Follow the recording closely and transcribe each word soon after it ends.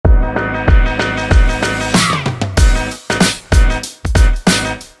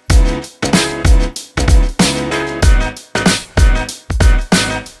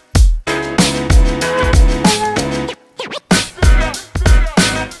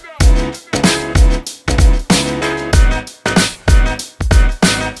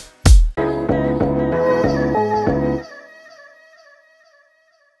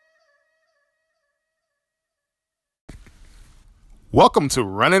Welcome to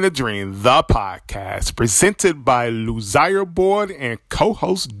Running the Dream, the podcast, presented by Luzaire Board and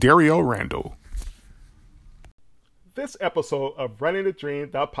co-host Dario Randall. This episode of Running the Dream,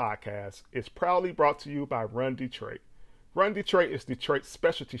 the podcast, is proudly brought to you by Run Detroit. Run Detroit is Detroit's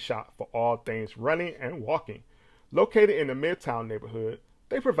specialty shop for all things running and walking. Located in the Midtown neighborhood,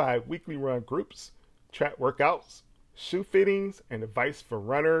 they provide weekly run groups, track workouts, shoe fittings, and advice for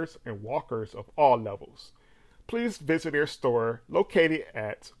runners and walkers of all levels. Please visit their store located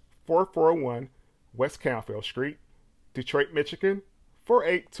at 441 West Canfield Street, Detroit, Michigan,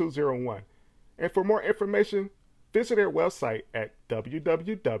 48201. And for more information, visit their website at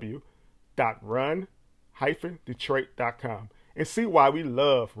www.run-detroit.com and see why we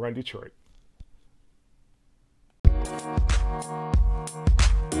love Run Detroit.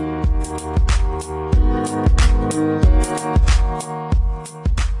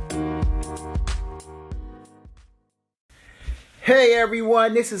 Hey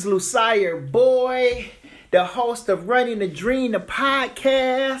everyone, this is Luzaire Boy, the host of Running the Dream, the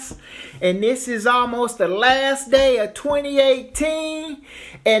podcast, and this is almost the last day of 2018,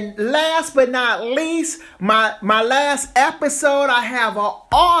 and last but not least, my last episode, I have an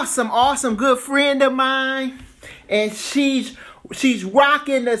awesome good friend of mine, and she's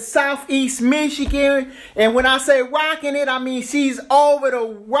rocking the Southeast Michigan. And when I say rocking it, I mean she's over the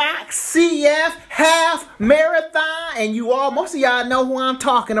Rock CF half marathon. And most of y'all know who I'm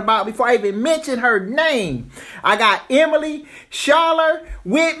talking about before I even mention her name. I got Emily Schaller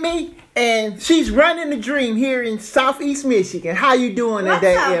with me, and she's running the dream here in Southeast Michigan. How you doing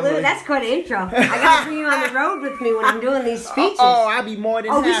today, Emily? Lou? That's quite an intro. I got to bring you on the road with me when I'm doing these speeches. I'd be more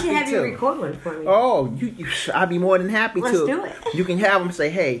than happy to. We should have you record one for me. I'd be more than happy to. Let's do it. You can have them say,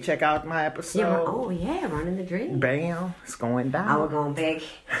 hey, check out my episode. Running the dream. Bam, it's going down. We're going big.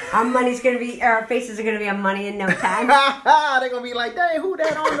 Our faces are going to be on money in no time. They're going to be like, dang, who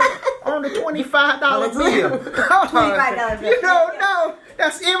that on the $25 bill? $25 bill. You don't know.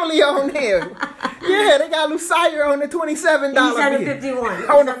 That's Emily on there. Yeah, they got Luzaire on the $27 bill. He's on the 51.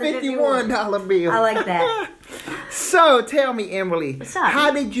 On the $51 bill. I like that. So, tell me, Emily, what's up?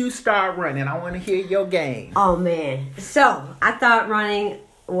 How did you start running? I want to hear your game. Oh, man. So, I thought running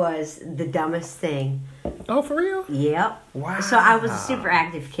was the dumbest thing. Oh, for real? Yep. Wow. So I was a super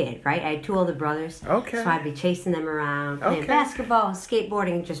active kid, right? I had two older brothers. Okay. So I'd be chasing them around, playing basketball,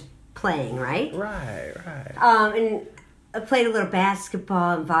 skateboarding, just playing, right? Right. And I played a little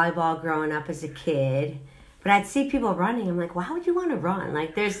basketball and volleyball growing up as a kid. But I'd see people running. I'm like, why would you want to run?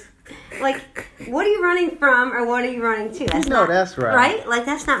 Like, what are you running from, or what are you running to? That's right. Right? Like,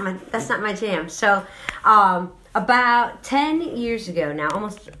 that's not my jam. So, about 10 years ago now,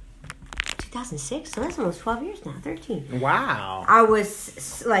 almost 2006, so that's almost 12 years now, 13. Wow. I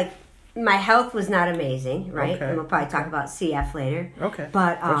was, my health was not amazing, right? Okay. And we'll probably talk about CF later. Okay.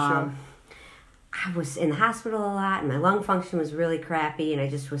 But, For sure. I was in the hospital a lot, and my lung function was really crappy, and I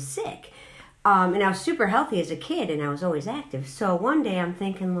just was sick. And I was super healthy as a kid, and I was always active. So one day I'm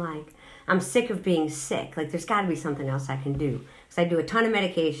thinking, I'm sick of being sick. There's got to be something else I can do. Because I do a ton of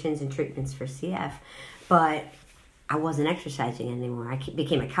medications and treatments for CF, but I wasn't exercising anymore. I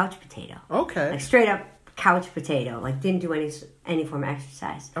became a couch potato. Okay. Straight up couch potato. Didn't do any form of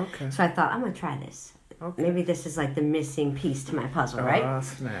exercise. Okay. So I thought, I'm going to try this. Okay. Maybe this is the missing piece to my puzzle, right? Oh,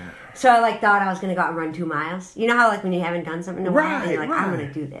 snap. So I thought I was going to go out and run 2 miles. You know how when you haven't done something in a while, and you're right. I'm going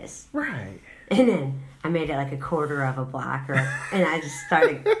to do this. Right. And then I made it a quarter of a block, and I just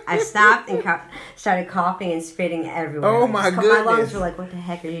stopped and started coughing and spitting everywhere. Oh my goodness. My lungs were like, what the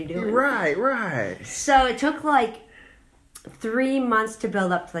heck are you doing? Right. So it took 3 months to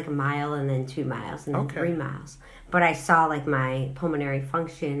build up to a mile, and then 2 miles, and then 3 miles. But I saw my pulmonary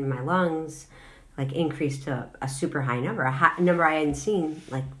function, my lungs, increased to a super high number, a number I hadn't seen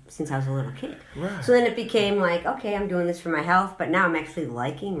since I was a little kid. Right. So then it became okay, I'm doing this for my health, but now I'm actually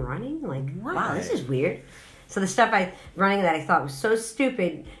liking running. Wow, this is weird. So the stuff running that I thought was so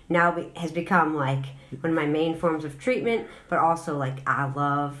stupid now has become one of my main forms of treatment, but also I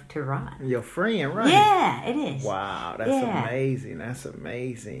love to run. Your friend, right? Yeah, it is. Wow, that's amazing. That's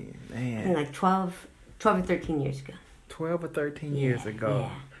amazing, man. I think 12 or 13 years ago. 12 or 13 years ago.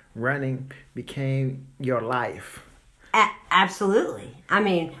 Yeah. Running became your life. Absolutely. I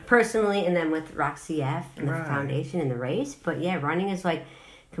mean, personally, and then with Rock CF and the foundation and the race. But yeah, running has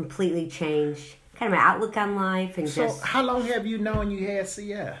completely changed kind of my outlook on life. And so how long have you known you had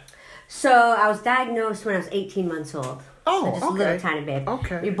CF? So I was diagnosed when I was 18 months old. Oh, so just a okay. little tiny babe.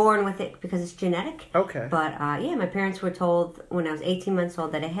 Okay. You're born with it because it's genetic. Okay. But yeah, my parents were told when I was 18 months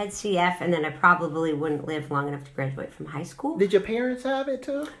old that I had CF, and then I probably wouldn't live long enough to graduate from high school. Did your parents have it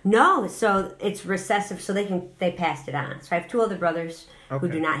too? No, so it's recessive, so they passed it on. So I have 2 older brothers who Okay.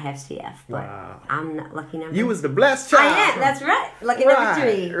 do not have CF, but Wow. I'm not lucky number. You was the blessed child. I am. That's right. Lucky number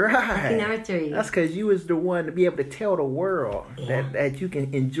 3. Right. Lucky number 3. That's because you was the one to be able to tell the world Yeah. that you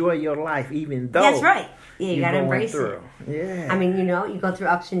can enjoy your life even though That's right. Yeah, you you're got to going embrace through. it. Yeah. I mean, you go through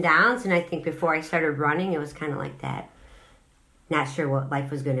ups and downs, and I think before I started running, it was kind of like that. Not sure what life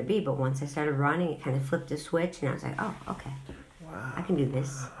was going to be, but once I started running, it kind of flipped a switch, and I was like, oh, okay, Wow. I can do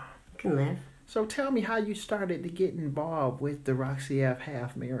this. I can live. So tell me how you started to get involved with the Roxy F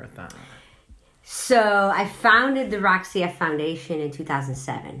Half Marathon. So I founded the Roxy F Foundation in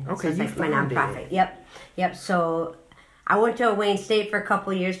 2007. Okay, so it's you like my founded nonprofit. it. Yep. So I went to Wayne State for a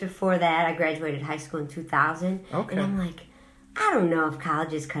couple of years before that. I graduated high school in 2000. Okay. And I'm like, I don't know if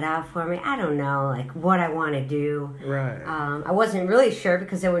college is cut out for me. I don't know like what I want to do. Right. I wasn't really sure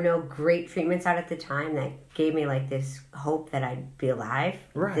because there were no great treatments out at the time that gave me like this hope that I'd be alive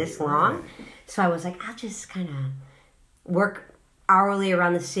Right, this long. right. So I was like, I'll just kind of work hourly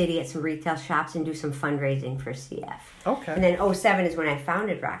around the city at some retail shops and do some fundraising for CF. Okay. And then 2007 is when I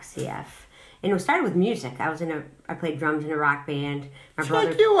founded Rock CF. And it started with music. I played drums in a rock band. My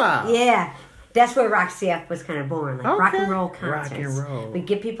Check you out. Yeah. That's where Rock CF was kind of born, like rock Okay. and roll Rock concerts. and roll. We'd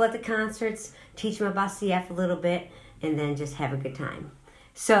get people at the concerts, teach them about CF a little bit, and then just have a good time.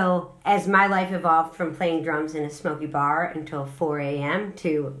 So as my life evolved from playing drums in a smoky bar until 4 a.m.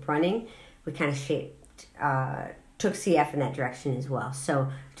 to running, we kind of took CF in that direction as well. So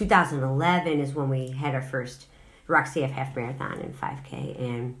 2011 is when we had our first Rock CF half marathon and 5K,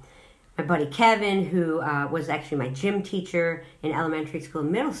 and my buddy Kevin, who was actually my gym teacher in elementary school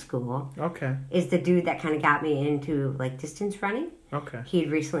and middle school, Okay. is the dude that kind of got me into like distance running. Okay. He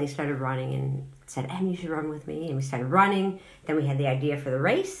had recently started running and said, Em, you should run with me. And we started running. Then we had the idea for the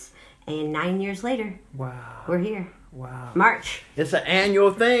race. And 9 years later, Wow. we're here. Wow. March. It's an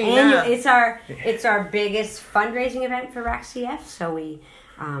annual thing. Annual, now. it's our biggest fundraising event for Rock CF. So we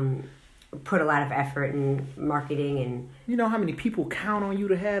put a lot of effort in marketing and You know how many people count on you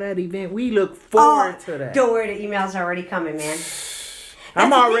to have that event? We look forward to that. Don't worry, the emails are already coming, man. I'm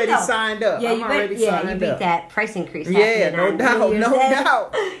That's the already thing, though. signed up. Yeah, I'm you already beat signed up. that price increase. Yeah, happening no on doubt, New Year's no Day.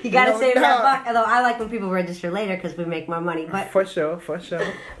 doubt. You got to No save that doubt. buck. Although I like when people register later because we make more money. But For sure.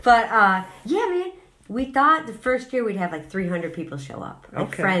 yeah, man. We thought the first year we'd have like 300 people show up, like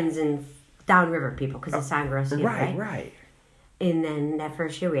Okay. friends and downriver people because it's San Grosso, Right. And then that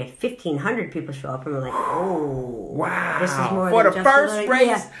first year we had 1,500 people show up, and we're like, oh, Wow. this is more For than the just a first little- race,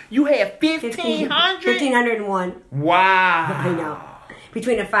 yeah. you had 1,500? 1,501. Wow. I know.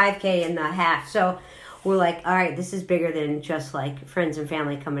 Between a 5K and the half. So we're like, all right, this is bigger than just like friends and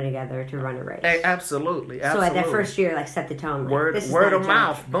family coming together to run a race. Absolutely. So at that first year, like set the tone. Like, Word, this is word not a of joke.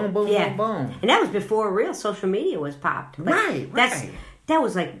 mouth. Boom, boom, Yeah. boom, boom. And that was before real social media was popped. Like, Right. That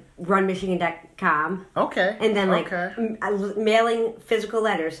was like runmichigan.com. Okay. And then like Okay. mailing physical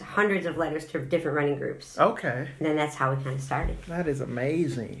letters, hundreds of letters to different running groups. Okay. And then that's how we kind of started. That is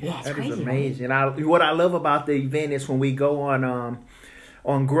amazing. Yeah, it's That is crazy, amazing. What I love about the event is when we go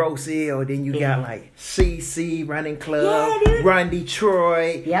on Gross Hill, then you got like CC Running Club, Yeah, dude. Run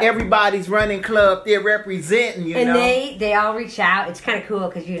Detroit. Yep. Everybody's running club. They're representing, you And know. they all reach out. It's kind of cool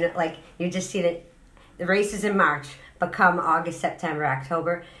because you just see that the race is in March, but come August, September,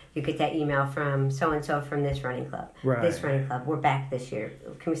 October, you get that email from so and so from this running club. Right. This running club, we're back this year.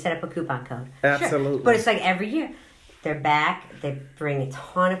 Can we set up a coupon code? Absolutely. Sure. But it's like every year. They're back. They bring a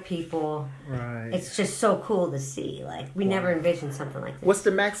ton of people. Right. It's just so cool to see. Like we never envisioned something like this. What's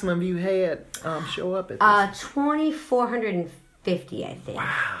the maximum you had show up at this? 2,450, I think.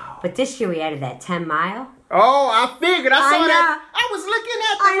 Wow. But this year we added that 10 mile. Oh, I figured. I saw know. that. I was looking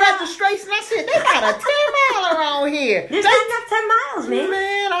at I the know. registration. I said, they got a 10 mile around here. There's not enough 10 miles, man.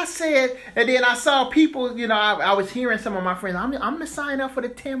 Man, I said, and then I saw people, you know, I was hearing some of my friends, I'm going to sign up for the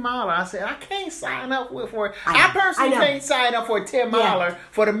 10 miler. I said, I can't sign up for it. I personally I know. can't sign up for a 10 miler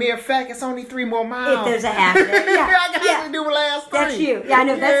for the mere fact it's only 3 more miles. If there's a half day. Yeah. I got to do the last 3. That's you. Yeah, I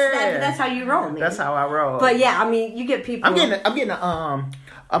know. Yeah. That's how you roll, man. That's how I roll. But yeah, I mean, you get people.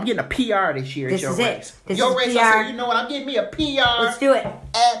 I'm getting a PR this year. This at your is it. race. This your is race. PR. I said, you know what? I'm getting me a PR. Let's do it.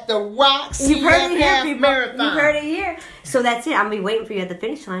 At the Roxy You've heard it here, Half people. Marathon. You've heard it here. So that's it. I'm gonna be waiting for you at the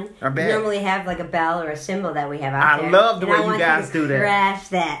finish line. I bet. We normally have like a bell or a symbol that we have out I there. love the And way I you want guys to do that. Crash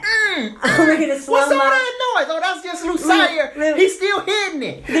that. We're gonna slow What's all mo. that noise. Oh, that's just Lucia. He's still hitting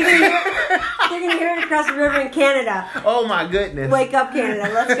it. They're gonna hear it across the river in Canada. Oh my goodness. Wake up,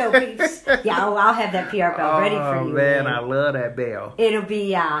 Canada. Let's go, peeps. Yeah, I'll have that PR bell ready for you. Man, I love that bell. It'll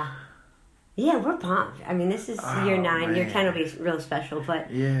be, yeah, we're pumped. I mean, this is year 9. Man. Year 10 will be real special. But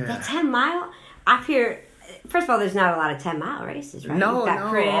Yeah. that 10-mile, up here, first of all, there's not a lot of 10-mile races, right? No, You've got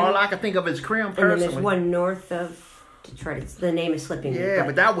Crim, all I can think of is Crim and then personally. there's one north of Detroit. The name is slipping me. Yeah,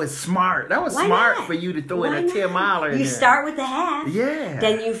 but that was smart. That was Why smart not? for you to throw Why in a 10-miler in You there. start with the half. Yeah.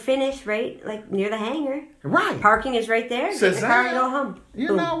 Then you finish right near the hangar. Right. Parking is right there. Get in the car and go home. You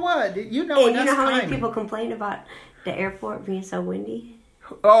Boom. know what? You know And what? you know That's how many timing. people complain about the airport being so windy?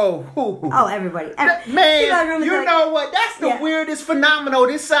 Oh, who? Oh, everybody. Man, you know what? That's the Yeah. weirdest phenomenon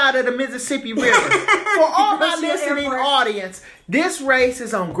this side of the Mississippi River. For all my Grosse Ile listening Airport. audience, this race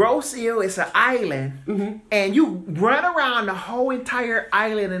is on Grosse Ile. It's an island. And you run around the whole entire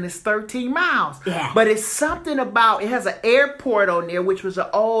island and it's 13 miles. Yeah. But it's something about, it has an airport on there, which was an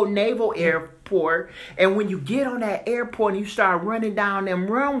old naval airport. And when you get on that airport and you start running down them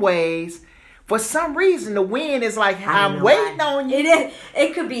runways, for some reason, the wind is like, I don't I'm know waiting why. on you. It is.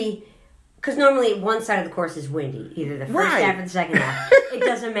 It could be because normally one side of the course is windy, either the first Right. half or the second half. It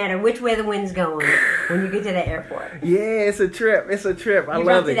doesn't matter which way the wind's going when you get to the airport. Yeah, it's a trip. It's a trip. I You run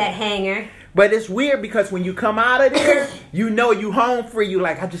love through it. that hangar. But it's weird because when you come out of there, you know you home free. You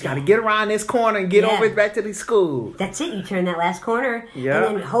like, I just got to get around this corner and get Yeah. over back to the school. That's it. You turn that last corner, Yeah.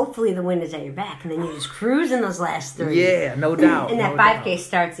 and then hopefully the wind is at your back, and then you just cruise in those last 3. Yeah, no doubt. And that no 5K doubt.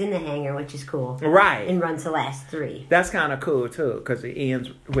 starts in the hangar, which is cool. Right. And runs the last 3. That's kind of cool too because it ends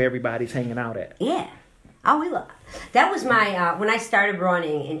where everybody's hanging out at. Yeah. Oh, we love. That was my when I started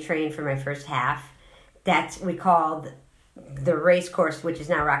running and trained for my first half. That's we called the race course, which is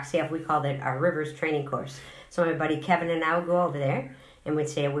now Rock CF. We called it our Rivers training course. So my buddy Kevin and I would go over there and we'd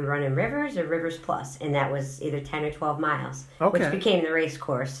say, are we running Rivers or Rivers Plus? And that was either 10 or 12 miles, Okay. which became the race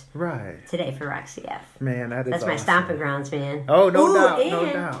course Right. today for Rock CF. Man, that is That's my awesome. stomping grounds, man. Oh, no doubt, and no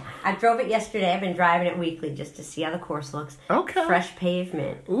doubt. I drove it yesterday. I've been driving it weekly just to see how the course looks. Okay. Fresh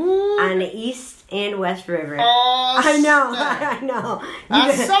pavement. Ooh. On the East and West River. Oh, I know, snap. I know.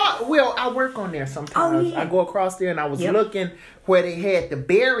 I saw. Well, I work on there sometimes. Oh, yeah. I go across there and I was Yep. looking where they had the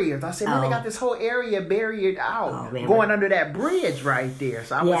barriers. I said, man, they Oh. got this whole area barriered out, Oh, man. going under that bridge right there.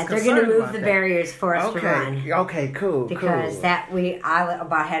 So I was Yeah, they're concerned going to move about the that. barriers for us to run. Okay. Okay. Cool. Because cool. I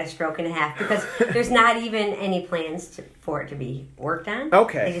about had a stroke and a half because there's not even any plans for it to be worked on.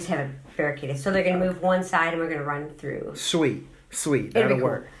 Okay. They just have it barricaded. So they're going to move one side and we're going to run through. Sweet. It'll That'll be cool.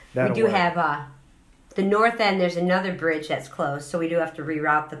 work. That'll We do work. have the north end. There's another bridge that's closed, so we do have to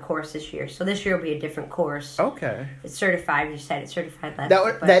reroute the course this year. So this year will be a different course. Okay. It's certified. You said it's certified last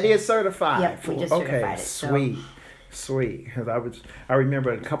year. but- That is certified. Yep, we just okay. certified it, so- Sweet. Because I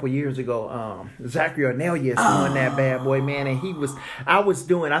remember a couple years ago, Zachary Ornelius won that bad boy, man, and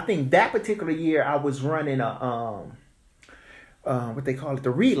I think that particular year I was running what they call it, the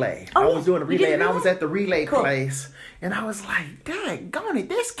relay. Oh, I yeah. was doing a You did relay, and I relay? was at the relay Cool. place, and I was like, "Daggone it,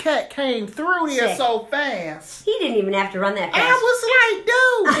 this cat came through there Sick. so fast." He didn't even have to run that fast. I was like,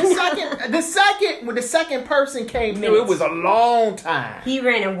 dude, when the second person came through, it Minutes. was a long time. He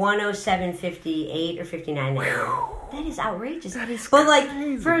ran a 1:07:58 or 59. That is outrageous. That is but like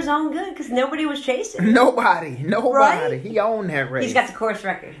crazy. for his own good, because nobody was chasing. Nobody. Right? He owned that race. He's got the course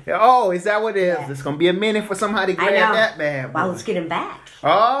record. Oh, is that what it is? Yeah. It's gonna be a minute for somebody to I grab know. that bad boy. Well, let's get him back.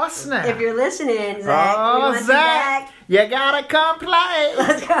 Oh snap! If you're listening, Zach, we Oh want you Zach, back. you gotta come play.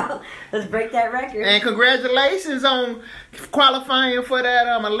 Let's go. Let's break that record. And congratulations on qualifying for that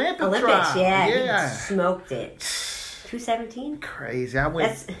Olympic Olympics, trial. yeah. He smoked it. 2:17. Crazy.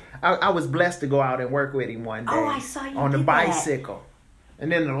 That's- I was blessed to go out and work with him one day. Oh, I saw you on the did that. bicycle.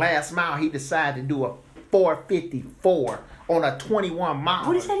 And then the last mile, he decided to do a 4:54 on a 21 mile.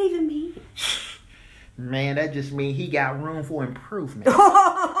 What does that even mean? Man, that just means he got room for improvement.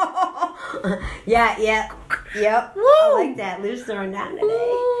 Yep. Woo! I like that. Lou's throwing down today.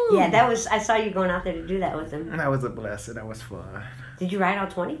 Woo! Yeah, that was. I saw you going out there to do that with him. That was a blessing. That was fun. Did you ride all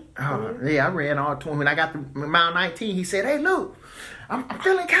 20? Oh, yeah, I ran all 20. When I got to mile 19, he said, "Hey, Lou, I'm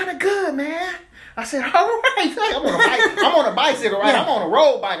feeling kind of good, man." I said, "All right." I'm on a bike. I'm on a bicycle, right? Yeah. I'm on a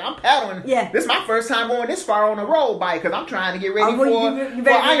road bike. I'm paddling. Yeah. This is my first time going this far on a road bike because I'm trying to get ready Oh, well, for you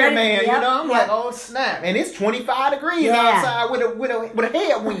better get ready. Ironman. Yep, You know, I'm yep. like, oh snap! And it's 25 degrees Yeah. outside with a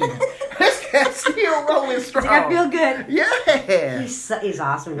headwind. This cat's still rolling strong. I feel good. Yeah. He's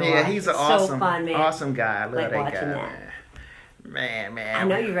awesome. To Yeah, watch. he's an so awesome, fun, man. awesome guy. I love Like that watching guy, that. man. Man. I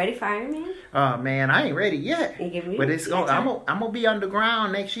know you ready for Ironman. Oh man, I ain't ready yet. But it's you I'm gonna be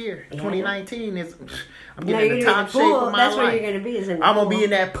underground next year. Yeah. 2019 is. I'm No, getting in the top shape of my That's life. where you're gonna be. Is in the I'm pool. gonna be in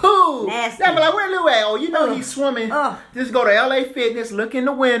that pool. Nasty. Yeah, but like, where Lou at? Oh, you know he's swimming. Oh. Just go to LA Fitness, look in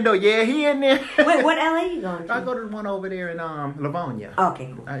the window. Yeah, he in there. Wait, what LA you going to? I go to the one over there in Livonia.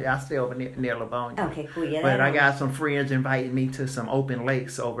 Okay, cool. I stay over near Livonia. Okay, cool. Yeah, But that I got some friends inviting me to some open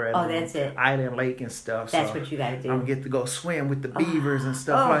lakes over at that's it. Island Lake and stuff. That's so what you gotta do. I'm gonna get to go swim with the beavers and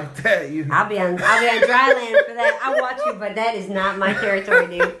stuff Oh. like that. You know. I'll be on dry land for that. I'll watch you, but that is not my territory,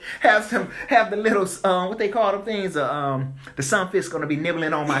 dude. have the little what they call them things. The sunfish gonna be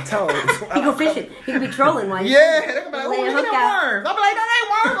nibbling on my toes. He go fishing. He could be trolling while you. Yeah, they're gonna be like, Lay a "Oh, look hook at out. worms." I'm like, "That ain't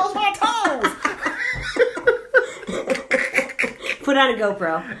worms. Those my toes." Put on a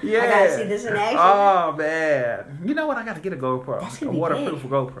GoPro. Yeah. I gotta see this in action. Oh man, you know what? I gotta get a GoPro. That's A gonna be waterproof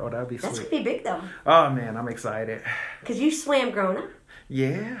GoPro. That'd be That's sweet. gonna be big though. Oh man, I'm excited. Cause you swam growing up,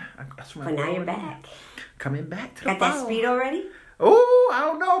 Yeah, I swam but now you're all the way. back. Coming back to Got the that fall. speed already? Oh, I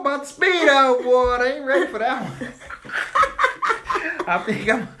don't know about the speedo, boy. I ain't ready for that one. I think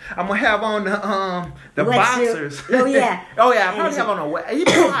I'm gonna have on the Wetsuit. boxers. Oh, yeah. Oh yeah. I And probably it's have on a wet. You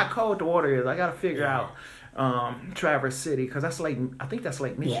know how cold the water is. I gotta figure out Traverse City because that's Lake. I think that's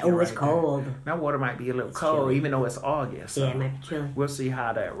Lake Michigan. Yeah. Oh, it's right cold. there. That water might be a little cold, chilly. even though it's August. So Yeah, it might be chilly. we'll see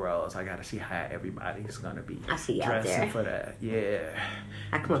how that rolls. I gotta see how everybody's gonna be I see you out dressing there. for that. Yeah.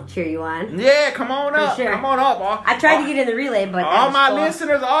 I come up cheer you on. Yeah. Come on up. sure. Come on up. I tried to get in the relay, but All that my was full.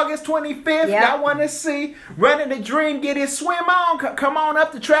 listeners, August 25th, Yep. y'all want to see Running the Dream get his swim on? Come on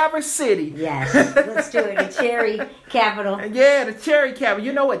up to Traverse City. Yes, let's do it. The cherry capital. Yeah, the Cherry Cabin.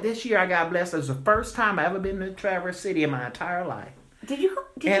 You know what? This year I got blessed. It was the first time I ever been to Traverse City in my entire life. Did you?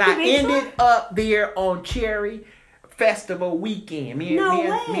 Did And you I do baseball? ended up there on Cherry Festival weekend. Me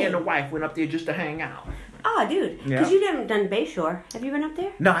and the wife went up there just to hang out. Oh, dude, because Yeah. you haven't done Bayshore. Have you been up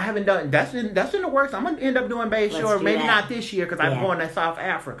there? No, I haven't done. That's in the works. I'm gonna end up doing Bayshore. Let's do Maybe that. not this year because I'm Yeah. going to South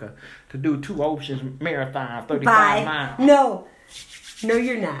Africa to do 2 Oceans Marathon, 35 miles. No,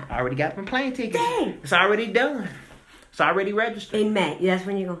 you're not. I already got my plane tickets. Dang. It's already done. It's already registered. In May. Yeah, that's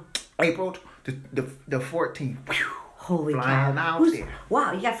when you go. April the 14th. Whew. Holy Flying cow! out there.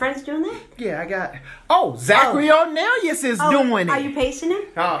 Wow, you got friends doing that? Yeah, I got. Oh, Zachary Ornelius is doing it. Are you pacing him?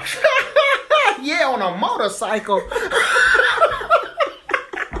 Oh. Yeah, on a motorcycle.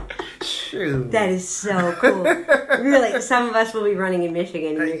 Shoot. That is so cool. Really, some of us will be running in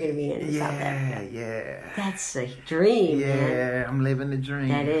Michigan, and you're going to be in South Africa. Yeah. That's a dream, man. Yeah, I'm living the dream.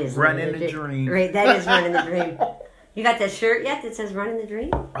 That is running the dream. Right, that is running the dream. You got that shirt yet that says "Running the Dream"?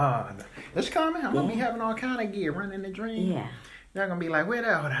 It's coming. I'm gonna be having all kind of gear. Running the dream. Yeah. Y'all gonna be like, where the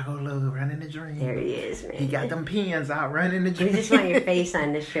hell would I go look? Running the dream. There he is, man. He got them pins out. Running the We dream. just want your face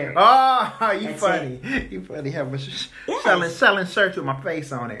on the shirt. Oh, you That's funny. You funny. Have a Yes. selling shirts with my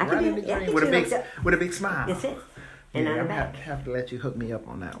face on it. I can Running do- the yeah, I dream can with a do big that. with a big smile. That's it. And on the I'm back. have to let you hook me up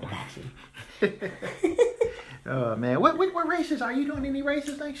on that one. Got you. Oh man, what races are you doing? Any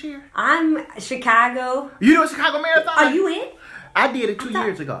races next year? I'm Chicago. You doing Chicago Marathon? Are you in? I did it 2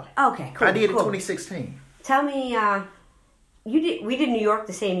 years ago. Okay, cool. I did it cool. 2016. Tell me, we did New York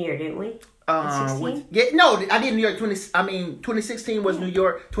the same year, didn't we? 16? I did New York 2016 was New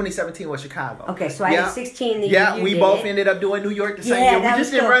York, 2017 was Chicago. Okay, so I did 16 the year Yeah, you we did both it. ended up doing New York the same Yeah, year. We that just was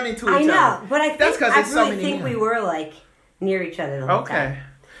didn't cool. run into I each know, other. but I That's because I there's so really many. think we were like near each other the whole time.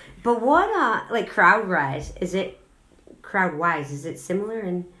 But what like crowd-wise, is it similar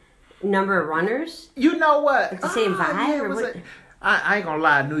in number of runners? You know what? It's the same vibe, Yeah, it or was what? I ain't gonna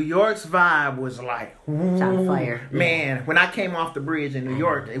lie. New York's vibe was like, It's on fire. man. When I came off the bridge in New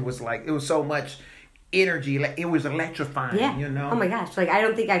York, it was so much energy. Like it was electrifying. Yeah. You know. Oh my gosh! Like I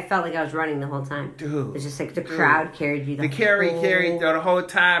don't think I felt like I was running the whole time. Dude. It's just like the crowd carried you. The carried the whole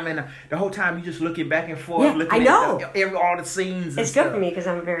time, and the whole time you just looking back and forth, Yeah, looking I know. at all the scenes. It's good for me because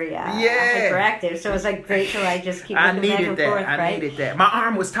I'm very hyperactive, so it's like great to like just keep I looking back needed and that. forth. I needed that. My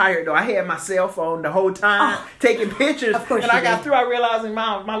arm was tired though. I had my cell phone the whole time taking pictures. Of course and you I got did. through. I realized in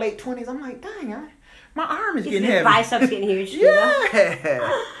my late 20s, I'm like, dang, my arm is getting heavy. Biceps getting huge. You know?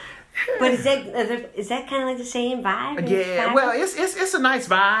 Yeah. But is that kind of like the same vibe? in Yeah, Chicago? well, it's a nice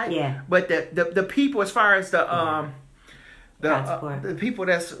vibe. Yeah. But the people, as far as the people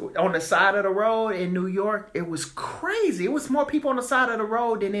that's on the side of the road in New York, it was crazy. It was more people on the side of the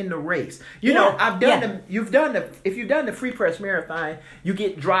road than in the race. You know, I've done if you've done the Free Press Marathon, you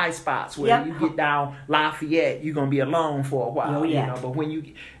get dry spots where you get down Lafayette, you're gonna be alone for a while. Oh, yeah. You know, but when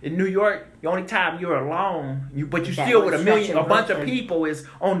you in New York, the only time you're alone, but you That still one with stretch in a bunch of Brooklyn. people is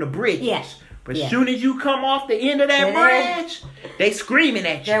on the bridge. Yes. But as soon as you come off the end of that bridge, they screaming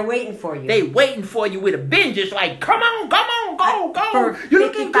at you. They're waiting for you. They waiting for you with a vengeance, like, come on, come on, go. For You're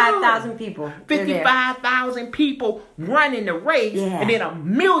looking good. 55,000 people. 55,000 people running the race, Yeah. and then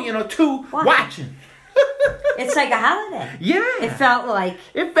 1 million or 2 watching. It's like a holiday. Yeah. It felt like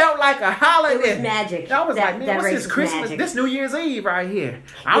a holiday. it was magic. I was That- like, man, that what's race this was Christmas? magic. This New Year's Eve right here.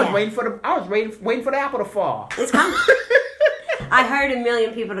 I was Yeah. waiting for the apple to fall. it's coming. I hired 1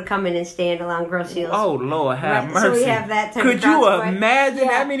 million people to come in and stand along Grosse Hills. Oh Lord, have Right, mercy! so we have that type Could of you crowd support. imagine Yeah,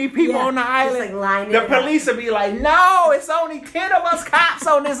 that many people yeah. on the Just, island? like, lining The it up. police would be like, "No, it's only 10 of us cops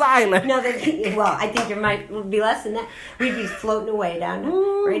on this island." No, well, I think there might be less than that. We'd be floating away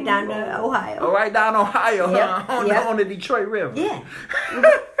right down to Ohio. Oh, right down Ohio, Yep, huh? yep. On the Detroit River. Yeah.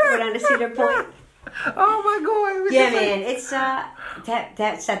 Go down to Cedar Point. Oh my God! Yeah, man, it's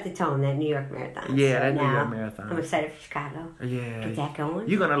that set the tone, that New York Marathon. Yeah, So that New now York Marathon. I'm excited for Chicago. Yeah, Get that going.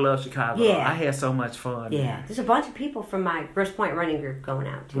 You're gonna love Chicago. Yeah. I had so much fun. Yeah, there's a bunch of people from my Grosse Point running group going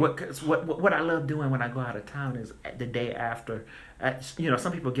out too. What I love doing when I go out of town is the day after.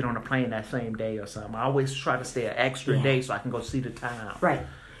 Some people get on a plane that same day or something. I always try to stay an extra Yeah. day so I can go see the town. Right.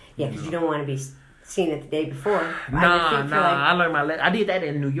 Yeah, because you don't want to be seen it the day before. Nah. I learned my lesson. I did that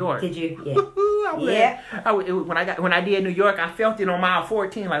in New York. Did you? Yeah. When I did New York, I felt it on mile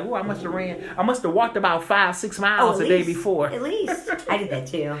 14. Like, I must have walked about 5-6 miles the day before. At least. I did that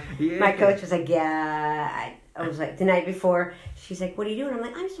too. Yeah. My coach was like, yeah. I was like, the night before, she's like, what are you doing? I'm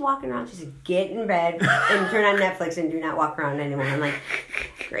like, I'm just walking around. She said, get in bed and turn on Netflix and do not walk around anymore. I'm like,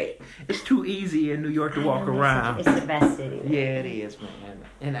 great. It's too easy in New York to walk around. It's the best city. Yeah, it is, man.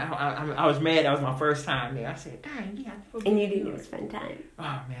 And I was mad. That was my first time there. I said, dang, yeah. And you didn't even spend time.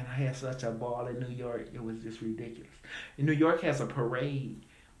 Oh, man, I had such a ball in New York. It was just ridiculous. And New York has a parade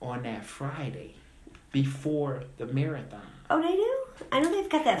on that Friday before the marathon. Oh, they do? I know they've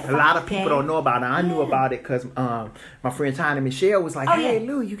got that. A lot of people 5K. don't know about it. I knew about it because my friend Tiny Michelle was like, Oh, hey, yeah.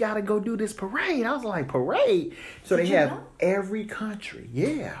 Lou, you got to go do this parade. I was like, parade? So Did they you have go? every country.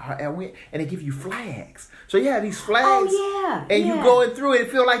 Yeah. And they give you flags. So you have these flags. Oh, yeah. And yeah. you going through it.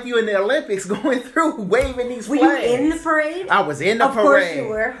 It feel like you in the Olympics going through waving these Were flags. you in the parade? I was in the Of parade. course you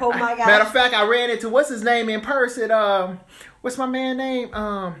were. Oh, my gosh. Matter of fact, I ran into, what's his name in person? What's my man name?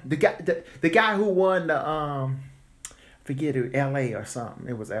 The guy who won the... forget it, L.A. or something.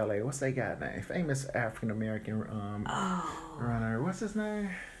 It was L.A. What's that guy name? Famous African American runner. What's his name?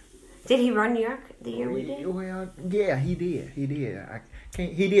 Did he run New York the year we did? Well, yeah, he did. He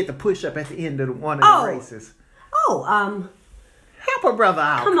did the push up at the end of one of the races. Oh, Help a brother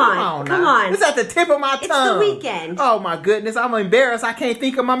out. Come on. now. It's at the tip of my tongue. It's the weekend. Oh my goodness, I'm embarrassed. I can't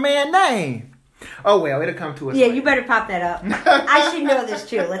think of my man's name. Oh well, it'll come to us. Yeah, later. you better pop that up. I should know this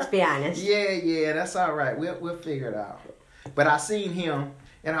too. Let's be honest. Yeah, that's all right. We'll figure it out. But I seen him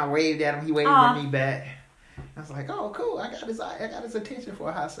and I waved at him. He waved Aw. at me back. I was like, "Oh, cool! I got his attention for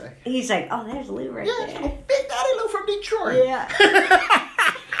a hot second." He's like, oh, there's Lou right Yeah, there. Big Daddy Lou from Detroit. Yeah.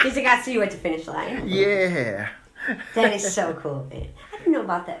 He's like, I see you at the finish line. Yeah. That is so cool, man. I didn't know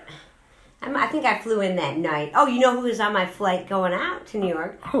about that. I think I flew in that night. Oh, you know who was on my flight going out to New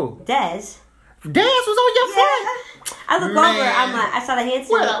York? Who? Dez. Daz was on your flight. Yeah. I look Man. over. I saw the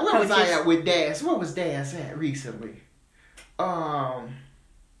Hanson Where was I coaches. at with Daz? Where was Daz at recently?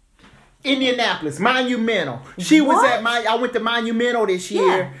 Indianapolis, Monumental. She was What? at I went to Monumental this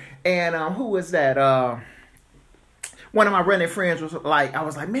year, and who was that? One of my running friends was like, I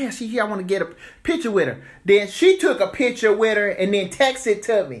was like, man, she here. I want to get a picture with her. Then she took a picture with her and then texted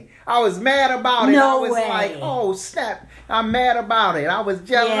to me. I was mad about it. No I was way. like, oh snap! I'm mad about it. I was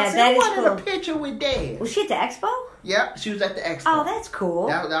jealous. Yeah, I said, that I is wanted a cool. picture with Daz. Was she at the expo? Yep, she was at the expo. Oh, that's cool.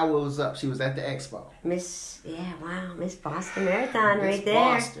 That was up. She was at the expo. Miss Boston Marathon Miss right there.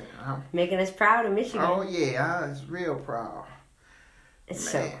 Boston. Making us proud of Michigan. Oh yeah, I was real proud.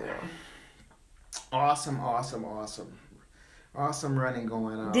 It's Man. so cool. Awesome running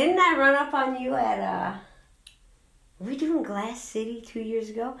going on. Didn't I run up on you at were we doing Glass City 2 years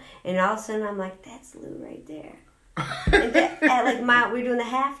ago? And all of a sudden I'm like, that's Lou right there. And at like we were doing the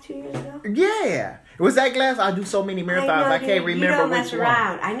half 2 years ago. Yeah. Was that Glass? I do so many marathons. I can't You remember don't which mess one.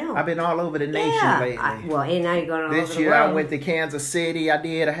 around. I know. I've been all over the nation lately. And now you're going all This over the year I world. went to Kansas City. I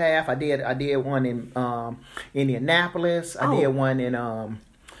did a half. I did one in Indianapolis. I did one in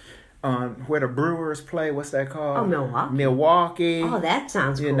where the Brewers play. What's that called? Oh, Milwaukee. Milwaukee. Oh, that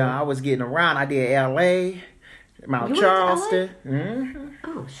sounds cool. You know, I was getting around. I did L.A., Mount You went to Charleston. Mm-hmm.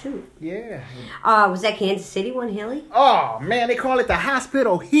 Oh, shoot. Yeah. Was that Kansas City one, Hilly? Oh man, they call it the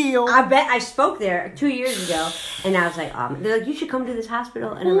Hospital Hill. I bet I spoke there 2 years ago, and I was like, they're like, you should come to this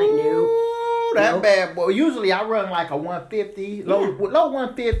hospital, and I'm like, no. Ooh, that Nope. bad boy. Usually I run like a 150, low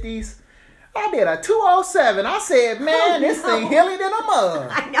 150s. I did a 207. I said, man, this thing hilly than a mug.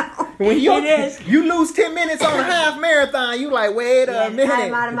 I know. When It is. you lose 10 minutes on a half marathon, you like, wait a minute.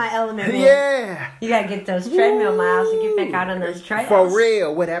 I'm out of my element, man. Yeah. You gotta get those treadmill miles to get back out on those trails. For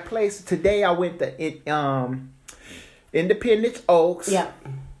real. With that place, today I went to Independence Oaks. Yep.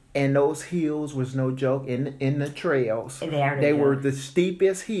 And those hills was no joke in the trails. They were the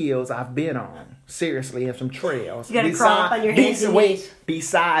steepest hills I've been on. Seriously, and some trails. You gotta crawl up on your hands and knees.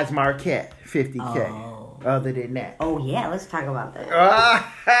 Besides Marquette, 50K. Oh. Other than that. Oh, yeah, let's talk about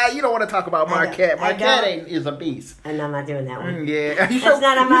that. You don't want to talk about Marquette. I Marquette is a beast. And I'm not doing that one. Yeah. That's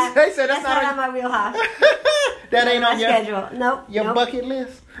not on my, They said that's not on my wheelhouse. That ain't on my schedule. Nope. Your bucket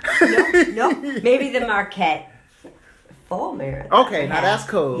list? Nope. Maybe the Marquette full marathon. Okay, now that's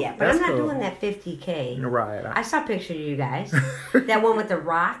cool. Yeah, but that's I'm not cool. doing that 50K. Right. I saw pictures of you guys. That one with the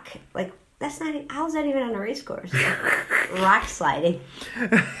rock. Like, that's not, how's that even on a race course? Rock sliding.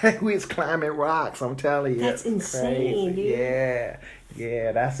 We was climbing rocks, I'm telling you. That's insane, crazy. dude.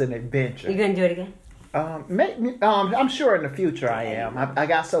 Yeah, that's an adventure. You gonna do it again? I'm sure in the future I am. I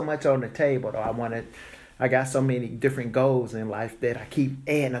got so much on the table though. I got so many different goals in life that I keep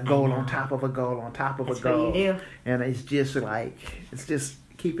adding a goal on top of a goal on top of a goal. That's what you do. And it's just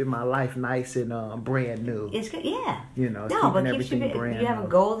keeping my life nice and brand new. It's good, yeah. You know, it's no, keeping but everything brand you have new. a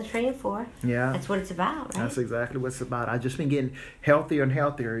goal to train for. Yeah. That's what it's about, right? That's exactly what it's about. I've just been getting healthier and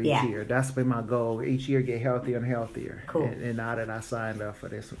healthier each year. That's been my goal. Each year get healthier and healthier. Cool. And now that I signed up for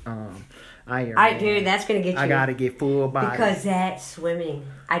this Ironman. I do. That's going to get you. I got to get full body. Because that's swimming.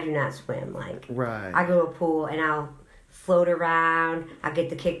 I do not swim. Like, right. I go to a pool and I'll float around. I'll get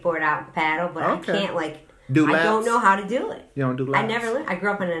the kickboard out and paddle, but I can't, like, do laps? I don't know how to do it. You don't do laps? I never learned. I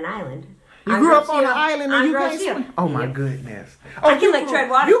grew up on an island. You grew up on an island and you can't swim? Oh, my Yep. goodness. I can, like, tread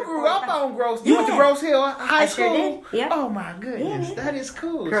water. You grew up on Gross. You went to Gross Hill High School? I sure did. Yep. Oh, my goodness. Yeah. That is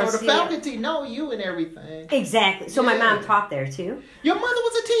cool. Gross so the Hill. faculty know you and everything. Exactly. So my mom taught there, too. Your mother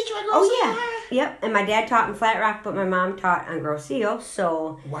was a teacher at Gross Oh, Hill yeah. High? Yep. And my dad taught in Flat Rock, but my mom taught on Grosse Ile.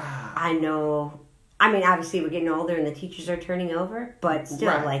 So wow. I know. I mean, obviously, we're getting older and the teachers are turning over, but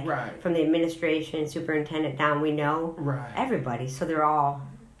still, from the administration, superintendent down, we know everybody. So they're all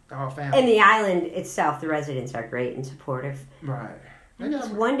family. And the island itself, the residents are great and supportive. Right. And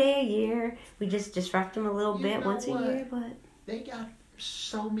just one day a year, we just disrupt them a little bit once a year, but they got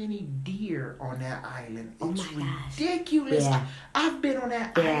so many deer on that island. It's gosh. ridiculous. Yeah. I've been on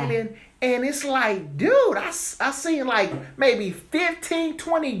that island and it's like, dude, I seen like maybe 15,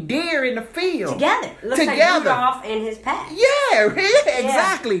 20 deer in the field. Together. Looks like Rudolph and his pack. Yeah,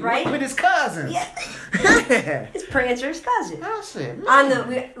 exactly. Right? With his cousins. Yeah. His Prancer's cousin. That's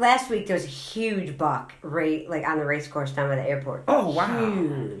it. Last week there was a huge buck like on the race course down by the airport. Oh, wow.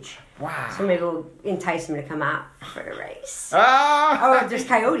 Huge. Wow. So maybe we'll entice him to come out for a race. Oh, there's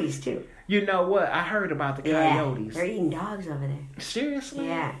coyotes too. You know what? I heard about the coyotes. They're eating dogs over there. Seriously?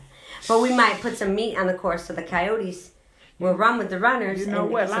 Yeah. But we might put some meat on the course so the coyotes will run with the runners. You know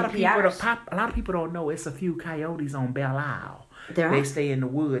and what? A lot of people don't know it's a few coyotes on Belle Isle. They stay in the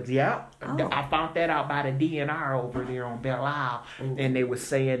woods. Yeah. Oh. I found that out by the DNR over there on Belle Isle. And they were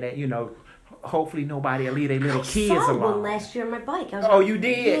saying that, hopefully nobody will leave their little kids along. I saw alone. one last year on my bike. You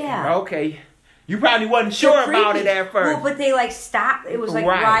did? Yeah. Okay. You probably wasn't sure about it at first. Well, but they stopped. It was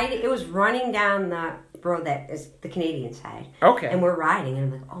riding. It was running down the road that is the Canadian side. Okay. And we're riding, and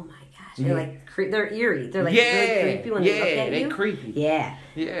I'm like, oh my gosh. They're they're eerie. They're really creepy when they look at you. Yeah, they're creepy. Yeah.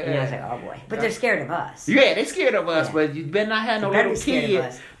 Yeah. And I was like, oh boy. But they're scared of us. Yeah, they're scared of us, but you better not have no little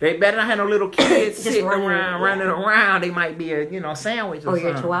kids. They better not have no little kids sitting around, running around. They might be a, sandwich or something. Or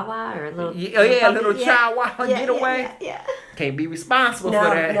your chihuahua or a little... a little chihuahua getaway. Yeah. Can't be responsible for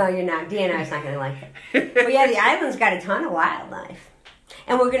that. No, you're not. DNR's not going to like it. But yeah, the island's got a ton of wildlife.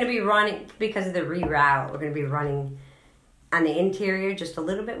 And we're going to be running, because of the reroute, we're going to be running on the interior just a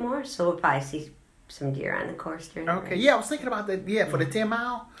little bit more. So we'll probably see some deer on the course during the race. Yeah, I was thinking about that. Yeah, for the 10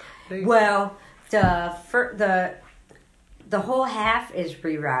 mile. Well, the whole half is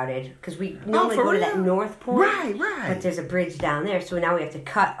rerouted because we normally go to that north point. Right. But there's a bridge down there, so now we have to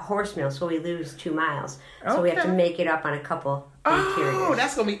cut Horsemil, so we lose 2 miles. So we have to make it up on a couple interiors. Oh,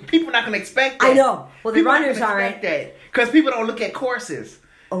 that's gonna be people not gonna expect that. I know. Well, the runners aren't. Because people don't look at courses.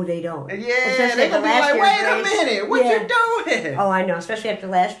 Oh, they don't. Yeah, especially they're gonna be like, wait a minute, what you doing? Oh, I know. Especially after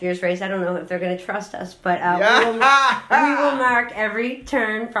last year's race, I don't know if they're going to trust us, but we will mark every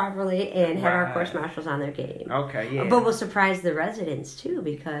turn properly and have our course marshals on their game. Okay, yeah. But we'll surprise the residents too,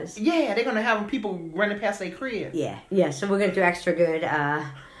 because they're gonna have people running past their crib. Yeah. So we're gonna do extra good.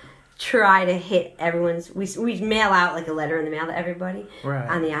 Try to hit everyone's. We mail out like a letter in the mail to everybody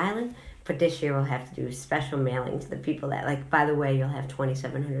on the island. But this year we'll have to do a special mailing to the people that, by the way, you'll have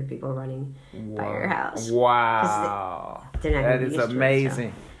 2,700 people running by your house. Wow. That is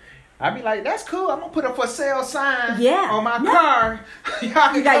amazing. I'd be like, that's cool. I'm gonna put a for sale sign on my Yeah. car. You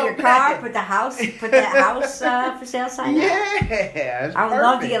got your car, put that house for sale sign out. Yeah, I would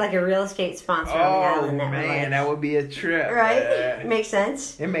love to get like a real estate sponsor on the island. That would be a trip. Right? Makes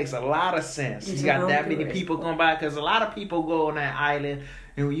sense. It makes a lot of sense. Do You some got home that many tours. people going by, because a lot of people go on that island,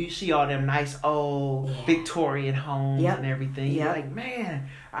 and when you see all them nice old Victorian homes and everything, you're like, man,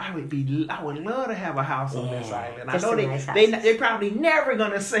 I would love to have a house on this island. I know they probably never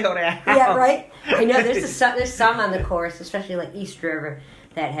gonna sell that house. Yeah, right. I know there's some on the course, especially like East River,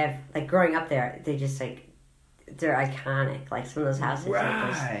 that have like growing up there. They just like they're iconic. Like some of those houses are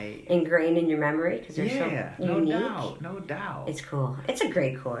just ingrained in your memory because they're so unique. No doubt. It's cool. It's a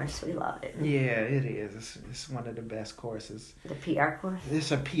great course. We love it. Yeah, it is. It's one of the best courses. The PR course.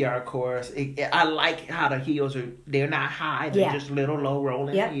 It's a PR course. I like how the hills they're not high. They're just little low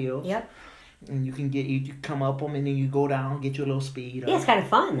rolling hills. Yep. And you can come up them and then you go down, get you a little speed. Yeah, it's kind of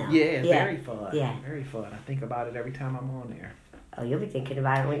fun though. Yeah, very fun. Yeah, very fun. I think about it every time I'm on there. Oh, you'll be thinking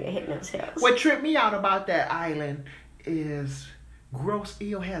about it when you're hitting those hills. What tripped me out about that island is Grosse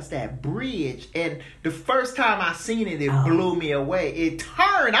Ile has that bridge, and the first time I seen it, it blew me away. It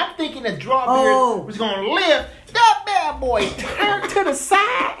turned. I'm thinking the drawbridge was gonna lift. That bad boy turned to the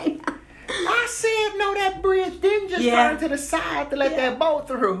side. I said, no, that bridge didn't just turn to the side to let that boat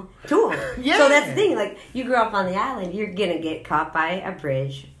through. Cool. Yeah. So that's the thing. Like, you grew up on the island, you're gonna get caught by a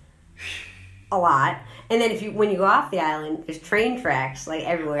bridge a lot. And then when you go off the island, there's train tracks like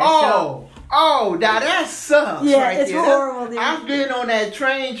everywhere. Now that sucks. Yeah, right it's there. horrible, dude. I've been on that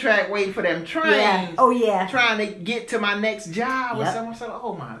train track waiting for them trains. Yeah. Oh yeah. Trying to get to my next job or something. So,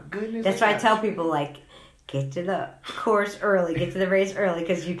 oh my goodness. That's why I tell people like, get to the course early, get to the race early,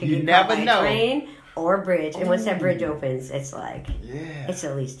 because you can get caught by a train or a bridge. And once that bridge opens, it's like, it's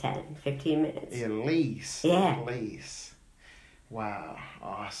at least 10, 15 minutes. At least. Yeah. At least. Wow.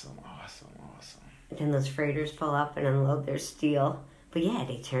 Awesome. And then those freighters pull up and unload their steel. But yeah,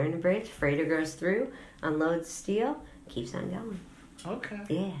 they turn the bridge, freighter goes through, unloads steel, keeps on going. Okay.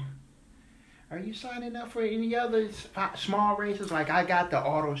 Yeah. Are you signing up for any other small races? Like I got the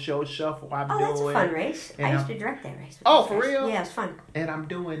Auto Show Shuffle I'm doing. That's a fun race. I used to direct that race. For real? Yeah, it's fun. And I'm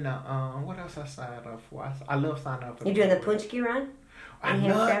doing the, what else I signed up for? I love signing up for You doing the Punchki run?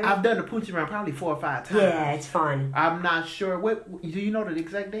 I've done the Punchki run probably 4 or 5 times. Yeah, it's fun. I'm not sure. Do you know the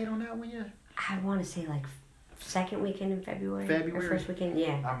exact date on that one yet? I want to say like second weekend in February. Or first weekend,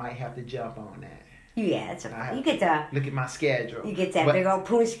 yeah. I might have to jump on that. Yeah, it's okay. You get to look at my schedule. You get that big old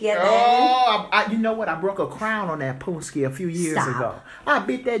Punchki at the end. You know what? I broke a crown on that Punchki a few years ago. I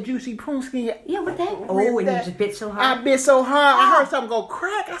bit that juicy Punchki. Yeah, what the heck? Oh, and you just bit so hard. I bit so hard. I heard something go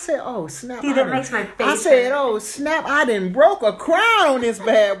crack. I said, "Oh snap!" Dude, that makes my face. I said, "Oh snap!" I done broke a crown on this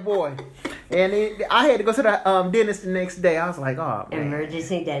bad boy. And I had to go to the dentist the next day. I was like, "Oh man,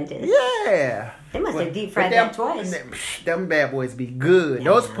 emergency dentist." Yeah. They must have deep fried that twice. Them bad boys be good.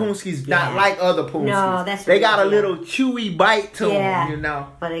 Those Punchkis not like other Punchkis. No, that's they got a little chewy bite to them, you know.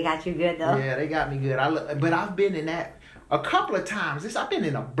 But they got you good though. Yeah, they got me good. But I've been in that a couple of times. I've been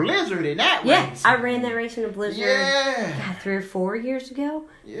in a blizzard in that race. I ran that race in a blizzard. Yeah. God, 3 or 4 years ago.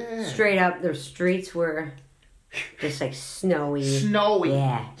 Yeah. Straight up, the streets were just like snowy.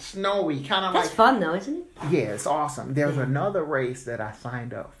 Yeah. Snowy. Kind of like. That's fun though, isn't it? Yeah, it's awesome. There's another race that I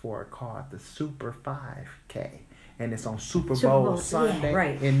signed up for called the Super 5K. And it's on Super Bowl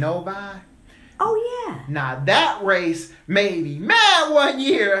Sunday in Novi. Oh, yeah. Now, that race made me mad one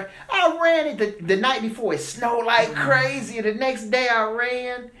year. I ran it the night before. It snowed like crazy. The next day I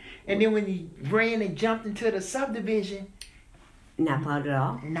ran. And then when you ran and jumped into the subdivision. Not plowed at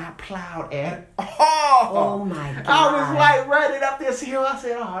all? Not plowed at all. Oh, my God. I was like running up this hill. I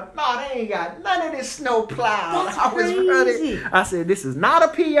said, oh, no, they ain't got none of this snow plowed. That's I was crazy. running. I said, this is not a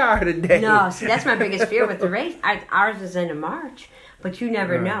PR today. No, see, that's my biggest fear with the race. Ours is into March. But you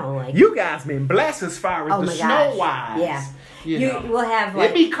never know. Like you guys been blessed as far as the snow wise. Yeah. You know. Will have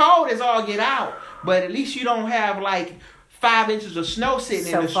like. It be cold as all get out. But at least you don't have like 5 inches of snow sitting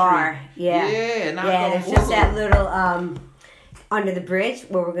in the street. So far. Yeah. Yeah, there's just that little under the bridge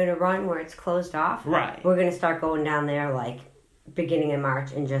where we're gonna run where it's closed off. Right. We're gonna start going down there like beginning of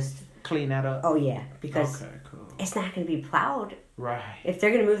March and just clean that up. Oh yeah, because it's not gonna be plowed. Right. If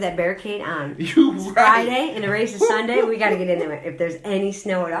they're gonna move that barricade on Friday and the race is Sunday, we gotta get in there if there's any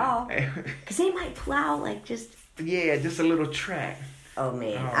snow at all, because they might plow like just. Yeah, just a little track. Oh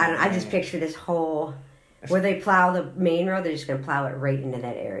man, I just picture this whole where they plow the main road. They're just gonna plow it right into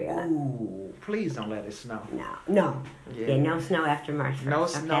that area. Ooh. Please don't let it snow. No. Yeah, no snow after March 1st. No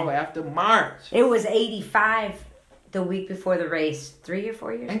snow after March. It was 85 the week before the race 3 or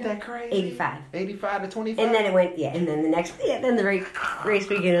 4 years Ain't ago. that crazy? 85. 85 to 25. And then it went, and then the next, then the race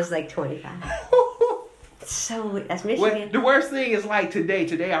weekend was like 25. So that's Michigan. The worst thing is like today.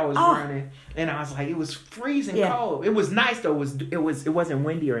 Today I was Oh. running and I was like, it was freezing Yeah. cold. It was nice though. It wasn't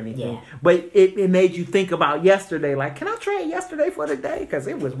windy or anything. Yeah. But it made you think about yesterday. Like, can I trade yesterday for today? Because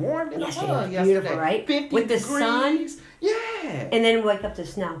it was warm in the Yesterday sun was yesterday. beautiful, right? 50 With the degrees. sun. Yeah. And then wake up to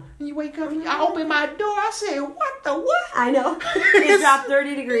snow. And you wake up, I open my door. I said, what the what? I know. It dropped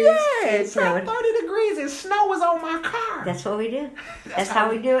 30 degrees. Yeah, It it dropped snowed. 30 degrees and snow was on my car. That's what we do. That's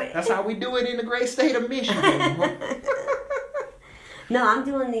how we do it. That's how we do it in the great state of Michigan. No, I'm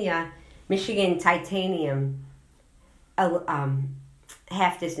doing the Michigan Titanium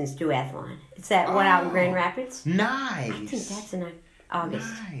half distance duathlon. It's that one out in Grand Rapids. Nice. I think that's in August.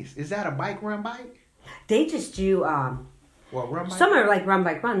 Nice. Is that a run bike? They just do Well, run bike. some are like run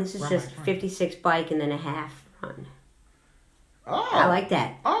bike run. This is Run, just bike, run. 56 bike and then a half run. Oh. I like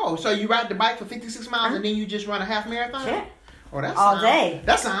that. Oh, so you ride the bike for 56 miles and then you just run a half marathon? Sure. Oh, that All sounds, day.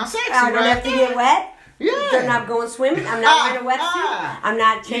 That sounds sexy, I don't right have to there. get wet. Yeah. I'm not going swimming. I'm not wearing a wetsuit. I'm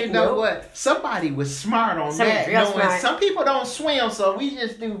not You checking. know what? Somebody was smart on Somebody's that. real Knowing smart. some people don't swim, so we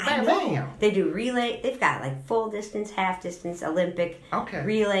just do I bam, know. bam. They do relay. They've got like full distance, half distance, Olympic Okay.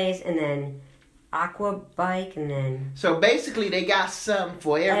 relays, and then aqua bike, and then So basically, they got something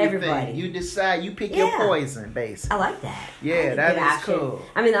for everything. Everybody. You decide, you pick your Yeah. poison, basically. I like that. Yeah, That's a that good is option. cool.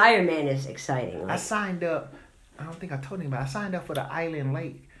 I mean, the Ironman is exciting. I Like, signed up. I don't think I told anybody. I signed up for the Island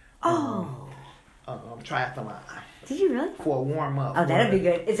Lake triathlon did you really? for a warm up. Oh, that'll be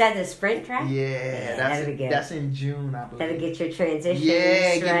good. Is that the sprint track? Yeah, that'll be good. That's in June, I believe. That'll get your transitions.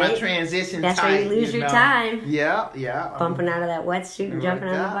 Yeah, get my right? transition That's tight. where you lose your know. time. Yeah. Bumping out of that wetsuit and jumping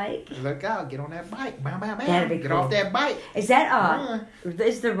on the bike. Look out! Get on that bike. Bam, bam, bam. That'd be Get cool. off that bike. Is that Run.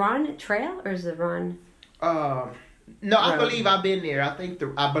 is the run trail or is the run? No, I Road. believe I've been there.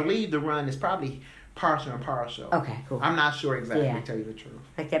 I believe the run is probably partial and partial. Okay, cool. I'm not sure exactly. Yeah. To tell you the truth.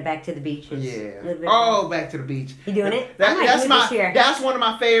 Like that back to the beaches. Yeah. A little bit Oh, back to the beach. You doing it? That- I might that's do it my. this year. That's one of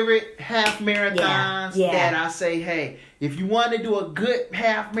my favorite half marathons. Yeah. That I say, hey, if you want to do a good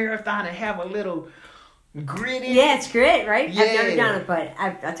half marathon and have a little gritty. Yeah, it's great, right? I've never Yeah. done it, but I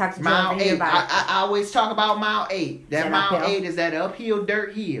talked to Joe Mile over here 8. about it. I always talk about mile 8. That that mile uphill? 8 is that uphill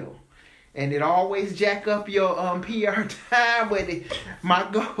dirt hill. And it always jack up your PR time with it. My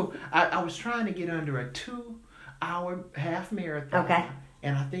goal, I was trying to get under a 2-hour half marathon. Okay.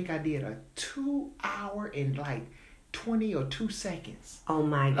 And I think I did a 2 hour and like 20 or 2 seconds. Oh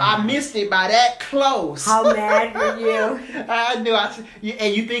my god! I missed it by that close. How mad were you? I knew.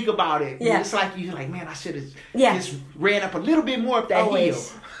 And you think about it. Yeah. It's like you're like, man, I should have Yeah. just ran up a little bit more up that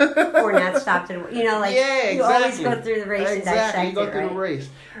Always. hill. Or not stopped at like Yeah, you always exactly. go through the race and Exactly, you dissect go it, through right? the race.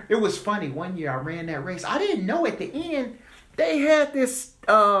 It was funny. One year I ran that race. I didn't know at the end they had this.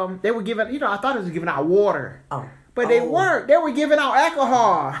 They were giving. I thought it was giving out water. Oh. But they Oh. weren't. They were giving out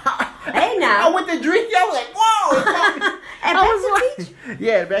alcohol. Hey, now. I went to drink. I was like, whoa. And I back was to like,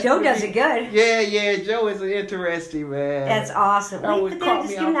 yeah. Back Joe to the does beach. it good. Yeah. Joe is interesting, man. That's awesome. That Wait, would but they were caught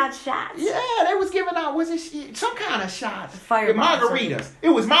just me giving off. out shots. Yeah, they was giving out, some kind of shots? Fireball or Margaritas. It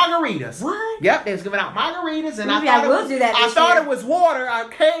was margaritas. What? Yep, they was giving out margaritas, and Maybe I thought I will it was, do that I this thought year. it was water. I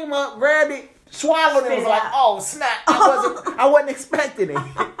came up, grabbed it, swallowed it, Spit was it like, out. oh snap! I wasn't expecting it.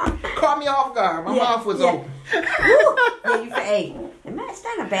 Caught me off guard. My mouth was open. Hey, it's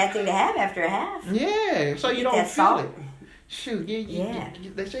not a bad thing to have after a half. Yeah, so you Get don't that feel salt. it. Shoot, Yeah.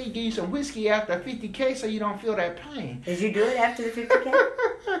 they say you give you some whiskey after 50K so you don't feel that pain. Did you do it after the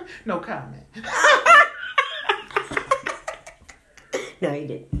 50K? No comment. No, you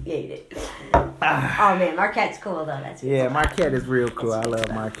didn't. Yeah, you did. Oh man, Marquette's cool though. That's Yeah, Marquette is real cool. I love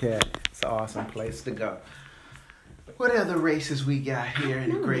Marquette. It's an awesome place to go. What other races we got here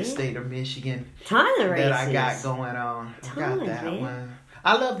in the great state of Michigan ton of races. that I got going on? I got Tons, that man. one.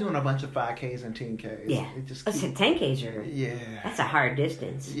 I love doing a bunch of 5Ks and 10Ks. Yeah, It just that's a keep- 10Ks are. Yeah. That's a hard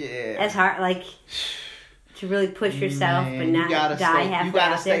distance. Yeah. That's hard. Like to really push yourself, Man, but not die halfway You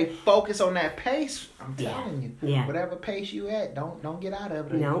gotta out stay there. focused on that pace. I'm Yeah. telling you. Yeah. Whatever pace you at, don't get out of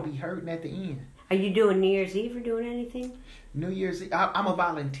it. Or Nope. You'll be hurting at the end. Are you doing New Year's Eve or doing anything? New Year's Eve. I'm a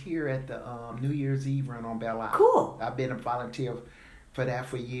volunteer at the New Year's Eve run on Belle Isle. Cool. I've been a volunteer for that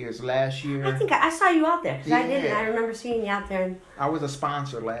for years. Last year, I think I saw you out there because I did it. Yeah. I remember seeing you out there. And I was a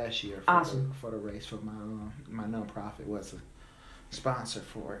sponsor last year. For Awesome. for the race for my nonprofit was a sponsor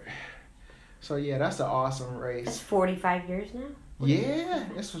for it. So yeah, that's an awesome that's race. 45 years now. Yeah,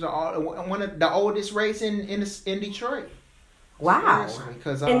 this was one of the oldest race in Detroit. Wow.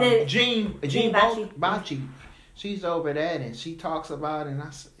 Because And then Gene Gene Bocci. Bocci, she's over that, and she talks about it, and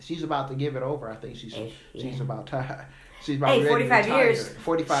she's about to give it over. I think she's about to. She's about ready 45 to retire. years.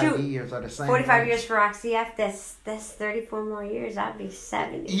 45 years are the same. 45 years for Roxy F. That's 34 more years. I'd be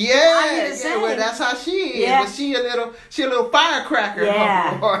 70. Yeah, well, that's how she is. Yeah. But she a little firecracker.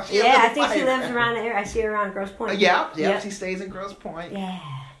 Yeah, I think she firecracker. lives around the area. I see her around Grosse Pointe. Yeah, she stays in Grosse Pointe. Yeah.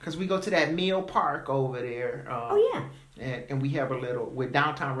 Because we go to that Mill Park over there. Oh, yeah. And we have a little, with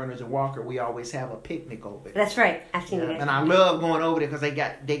Downtown Runners and Walker, we always have a picnic over there. That's right. I've seen it. And I love going over there because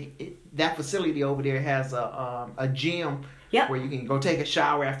that facility over there has a gym. Yep. Where you can go take a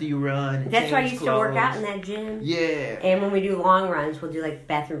shower after you run. And That's why I used clothes. to work out in that gym. Yeah. And when we do long runs, we'll do like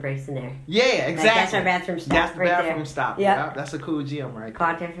bathroom breaks in there. Yeah, exactly. Like, that's our bathroom stop. That's the right bathroom there. stop. Yep. Yeah, that's a cool gym right Go there.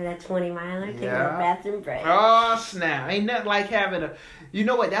 out there for that 20 miler, take a Yeah. little bathroom break. Oh, snap. Ain't nothing like having a... You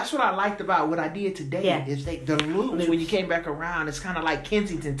know what? That's what I liked about what I did today. Yeah. Is the loops, when you came back around, it's kind of like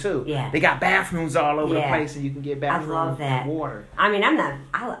Kensington, too. Yeah. They got bathrooms all over the Yeah. place, and you can get bathrooms love that. and water. I mean,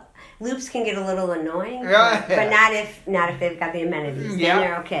 loops can get a little annoying, Yeah. but not if they've got the amenities. Yeah. Then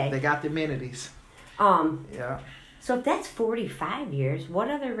they're okay. They got the amenities. Yeah. So if that's 45 years, what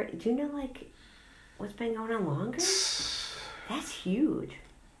other... Do you know, like, what's been going on longer? That's huge.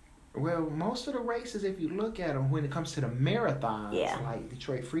 Well, most of the races, if you look at them, when it comes to the marathons, Yeah. like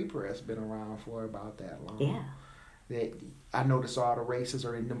Detroit Free Press, been around for about that long. Yeah. That I notice all the races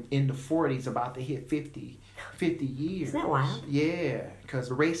are in the 40s, about to hit 50 years. Isn't that wild? Yeah, because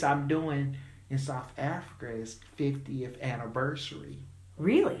the race I'm doing in South Africa is 50th anniversary,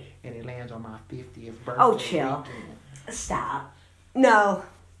 Really? and it lands on my 50th birthday. Oh, chill. weekend. Stop. No.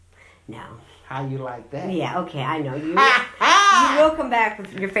 How you like that? Yeah, okay, I know. You will come back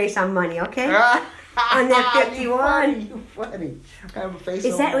with your face on money, okay? On that 51. You funny. I have a face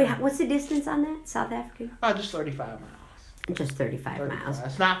Is on that... money. What's the distance on that? South Africa? Oh, just 35 miles. Just 35 miles.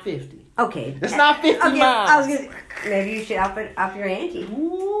 It's not 50. Okay. It's not 50 okay, miles. I was gonna... Maybe you should up your ante.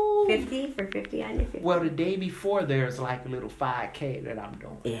 Ooh. 50 for 50 on your 50. Well, the day before there's like a little 5K that I'm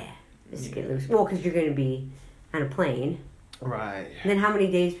doing. Yeah. Just get loose. Well, because you're going to be on a plane. Right. And then how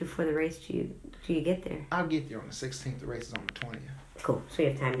many days before the race do you get there? I'll get there on the 16th. The race is on the 20th. Cool. So you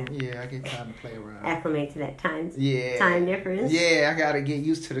have time to Yeah, I get time to play around. acclimate to that time Yeah. difference. Yeah, I gotta get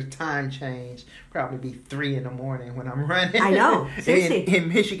used to the time change. Probably be 3 a.m. when I'm running. I know. Seriously. in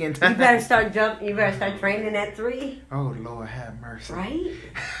Michigan time. You better start training at 3. Oh Lord, have mercy. Right?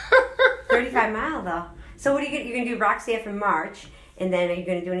 35 mile though. So what are you're gonna do Roxy F in March, and then are you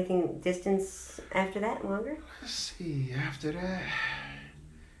gonna do anything distance after that longer? Let's see. After that,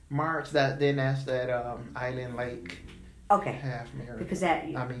 March. That's that Island Lake Okay. half marathon. Because that.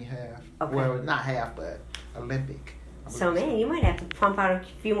 half. Okay. Well, not half, but Olympic. So man, you might have to pump out a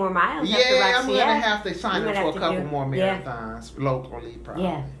few more miles. after Yeah, I'm Roxy gonna F. have to sign You up might for have a to couple do- more yeah. marathons locally, probably.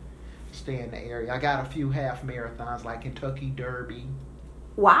 Yeah. Stay in the area. I got a few half marathons like Kentucky Derby.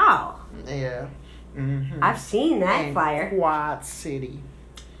 Wow. Yeah. Mm-hmm. I've seen that And flyer. Quad City.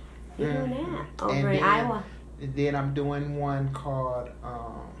 You're doing that over And in Iowa. And then I'm doing one called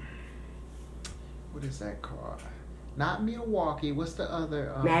what is that called? Not Milwaukee. What's the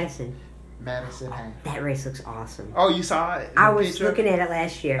other? Madison. Madison half. That race looks awesome. Oh, you saw it? I was Picture? looking at it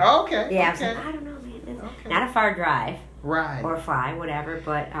last year. Oh, okay. Yeah, okay. I was like, I don't know, man. It's Okay. not a far drive Right. or fly, whatever,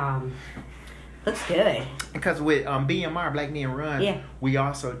 but looks good. Because with BMR, Black Men Run, Yeah. we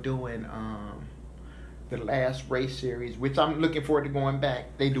also doing the last race series, which I'm looking forward to going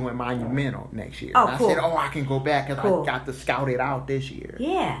back. They doing Monumental next year. Oh, and cool. I said, I can go back because Cool. I got to scout it out this year.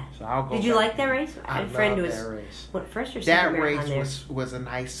 Yeah. So I'll go Did you back. like that race? I I had a friend who love was that race. what first or That second marathon there. race was a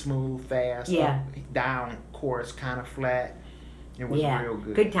nice, smooth, fast, Yeah. down course, kind of flat. It was Yeah. real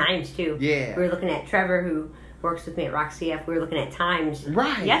good. Good times too. Yeah. We were looking at Trevor, who works with me at Roxy F. We were looking at times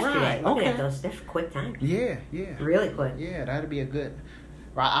Right, yesterday. right. Looking at Okay. those, they're quick times. Yeah. Really quick. Yeah, that'd be a good.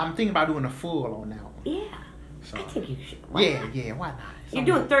 Right, I'm thinking about doing a full on that one. Yeah. So. I think you should. Why Yeah, not? yeah, why not? You're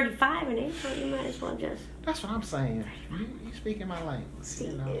doing 35 in April. You might as well just. That's what I'm saying. You speaking my language. See,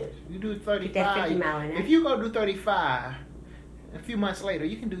 You know, dude. you do Get that 35. 50 mile in there. If you go do 35, a few months later,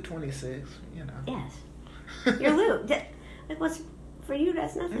 you can do 26. You know. Yes. You're Lou. Like what's for you?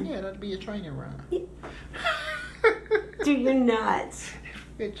 That's nothing. Yeah, that'd be a training run. Yeah. Dude, you're nuts.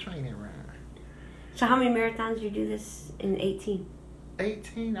 Good training run. So how many marathons did you do this in 18?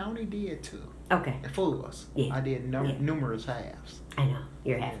 18, I only did 2. Okay. Fulls. Yeah. I did Yeah. numerous halves. I know.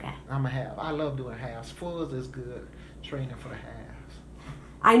 You're a half guy. I'm a half. I love doing halves. Fulls is good. Training for the halves.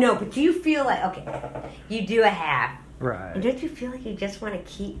 I know, but do you feel like, okay, you do a half. Right. And don't you feel like you just want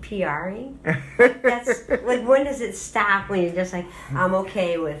to keep PRing? That's like, when does it stop when you're just like, I'm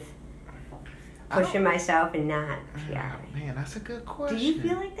okay with pushing myself and not. Yeah. Oh, man, that's a good question. Do you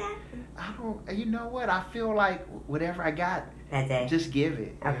feel like that? I don't. You know what? I feel like whatever I got, That day. just give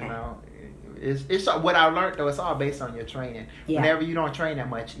it. Okay. You know, it's what I learned though. It's all based on your training. Yeah. Whenever you don't train that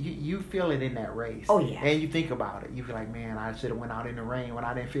much, you feel it in that race. Oh, yeah. And you think about it. You feel like, man, I should have went out in the rain when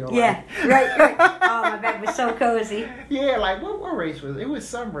I didn't feel Yeah. like. Right. Oh, my back was so cozy. Yeah, like what race was it? It was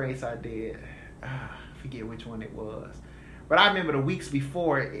some race I did. I forget which one it was. But I remember the weeks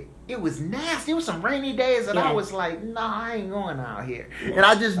before, it was nasty. It was some rainy days, and I was like, nah, I ain't going out here. And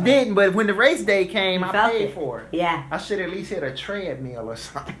I just didn't. But when the race day came, I paid for it. Yeah. I should at least hit a treadmill or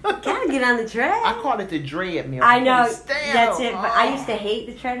something. Gotta get on the tread. I call it the dreadmill. I know. Stand That's up. it. But I used to hate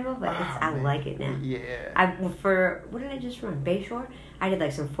the treadmill, but I man. like it now. Yeah. What did I just run? Bayshore? I did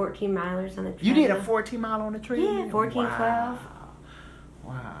like some 14 milers on the treadmill. You did a 14-mile on the treadmill? Yeah, 14, 12.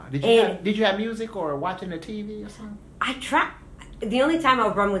 Wow. Did you have music or watching the TV or something? I try. The only time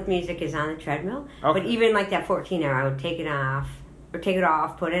I'll run with music is on the treadmill. Okay. But even like that 14-hour, I would take it off,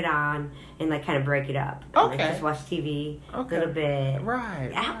 put it on, and like kind of break it up. And, Okay. like, just watch TV a little bit.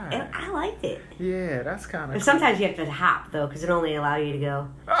 Right. I liked it. Yeah, that's kind of. Sometimes you have to hop though, because it only allows you to go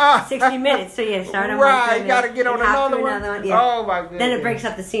Ah! 60 minutes. So you start on one Right, treadmill, gotta get on and hop to another one. Yeah. Oh my goodness. Then it breaks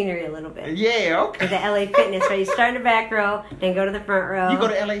up the scenery a little bit. Yeah, okay. With the LA Fitness, right? You start in the back row, then go to the front row. You go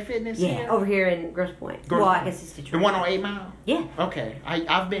to LA Fitness? Yeah, here? over here in Grosse Pointe. Grosse Well, I Pointe. guess it's The Detroit. one on 8 Mile? Yeah. Okay.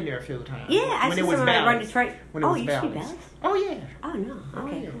 I've been there a few times. Yeah, I when see it was someone that run Bally's. Detroit. When it Oh, was you see Bally's. Bally's? Oh yeah. Oh, no.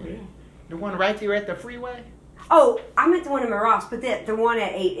 Okay, yeah. cool, yeah. The one right there at the freeway? Oh, I meant the one in Marosse, but the one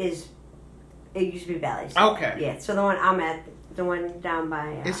at 8 is, it used to be Bally's. Okay. Yeah, so the one I'm at, the one down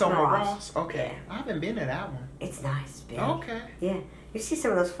by It's on Marosse. Ross? Okay. Yeah. I haven't been to that one. It's nice, big. Okay. Yeah. You see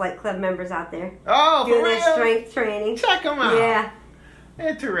some of those Flight Club members out there Oh, doing for their real? strength training. Check them out. Yeah.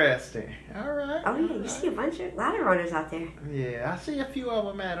 Interesting. All right. Oh, yeah, you see a lot of runners out there. Yeah, I see a few of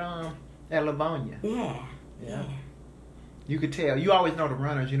them at Livonia. Yeah. Yeah. You could tell. You always know the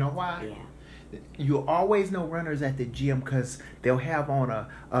runners. You know why? Yeah. You always know runners at the gym because they'll have on a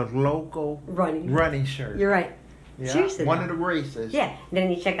local running shirt. You're right. Yeah. Seriously. One though. of the races. Yeah. Then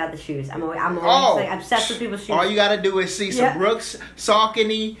you check out the shoes. I'm always like, obsessed with people's shoes. All you got to do is see some Yep. Brooks,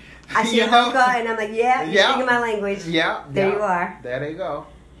 Saucony. I see you a know? Hoka and I'm like, yeah, you're speaking my language. Yeah. There yeah. you are. There they go.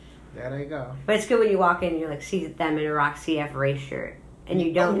 There they go. But it's good when you walk in and you're like, see them in a Rock CF race shirt. And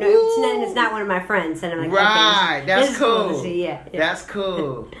you don't know. It's not one of my friends. And I'm like, Right. okay, That's this is cool. to see. Yeah. That's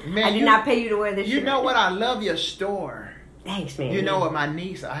cool. Man, I did not pay you to wear this shirt. You know what? I love your store. Thanks, man. You know what? My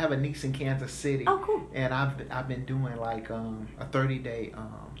niece, I have a niece in Kansas City. Oh, cool. And I've been doing like a 30-day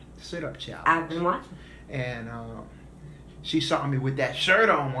sit-up challenge. I've been watching. And she saw me with that shirt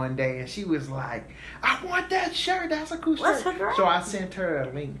on one day, and she was like, "I want that shirt. That's a cool Let's shirt." hook her up. So I sent her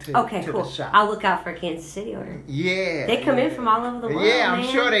a link to Cool. the shop. I'll look out for a Kansas City order. Yeah, They come yeah. in from all over the world. Yeah, I'm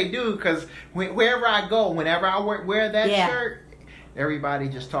man. sure they do because wherever I go, whenever I wear that Yeah. shirt, everybody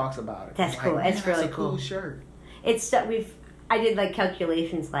just talks about it. That's Like, cool. "Man, It's really that's a cool cool. shirt." It's I did like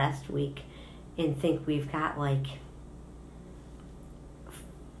calculations last week, and think we've got like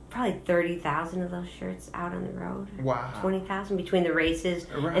probably 30,000 of those shirts out on the road. Wow. 20,000 between the races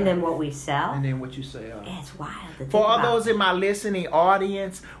Right. and then what we sell. And then what you say? It's wild. To think For all about. those in my listening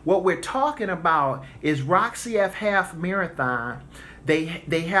audience, what we're talking about is Rock CF Half Marathon. They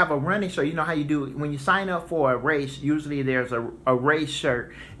have a running shirt. You know how you do when you sign up for a race. Usually there's a race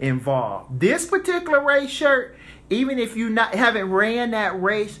shirt involved. This particular race shirt, even if you haven't ran that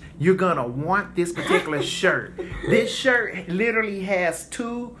race, you're gonna want this particular shirt. This shirt literally has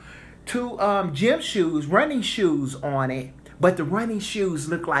two gym shoes, running shoes on it, but the running shoes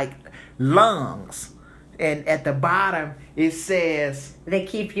look like lungs. And at the bottom it says They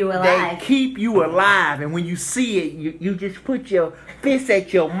keep you alive. they keep you alive. And when you see it, you just put your fist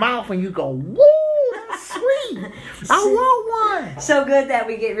at your mouth and you go, "Woo, that's sweet. I want one." So good that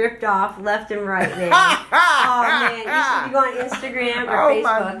we get ripped off left and right there. Oh man, you should go on Instagram or Oh, Facebook.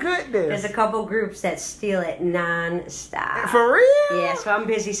 my goodness. There's a couple groups that steal it non-stop. For real? Yeah, so I'm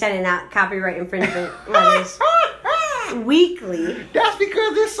busy sending out copyright infringement letters weekly. That's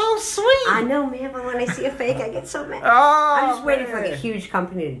because it's so sweet. I know, man, but when I see a fake, I get so mad. Oh, I'm just waiting for like a man. huge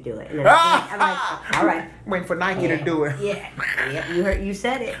company to do it. And then I'm like, all right. Waiting for Nike to do it. Yeah, you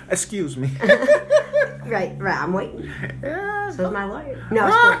said it. Excuse me. Right, I'm waiting. Yeah. So is my lawyer. No,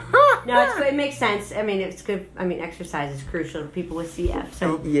 it's good. No, it's good. It makes sense. I mean, it's good. I mean, exercise is crucial to people with CF.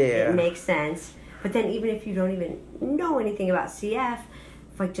 So Yeah. it makes sense. But then even if you don't even know anything about CF,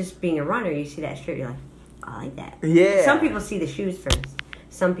 like just being a runner, you see that shirt, you're like, I like that. Yeah. Some people see the shoes first.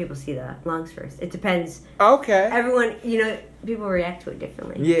 Some people see the lungs first. It depends. Okay. Everyone, people react to it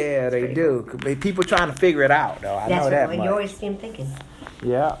differently. Yeah, It's they pretty do. People trying to figure it out, though. I That's know that right. much. You always see them thinking.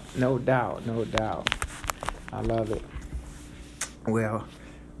 Yeah, no doubt, no doubt. I love it. Well,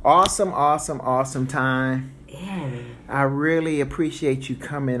 awesome time. Yeah, man. I really appreciate you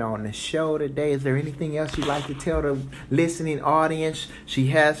coming on the show today. Is there anything else you'd like to tell the listening audience? She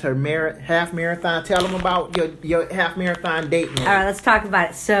has her half marathon. Tell them about your half marathon date now. All right, let's talk about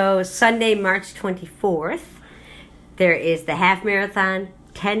it. So Sunday, March 24th, there is the half marathon,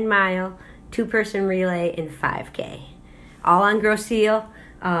 10-mile, 2-person relay, and 5K. All on Grosse Ile.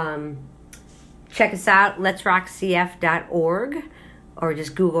 Check us out, letsrockcf.org, or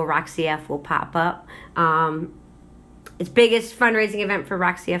just Google RockCF will pop up. It's biggest fundraising event for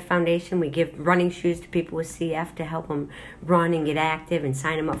RockCF Foundation. We give running shoes to people with CF to help them run and get active and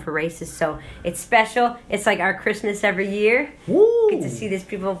sign them up for races. So it's special. It's like our Christmas every year. Woo! Get to see these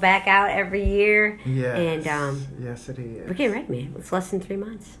people back out every year. Yes. And yes, it is. we're getting ready, man. It's less than 3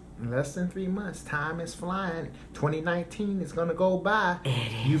 months. Less than 3 months. Time is flying. 2019 is gonna go by. It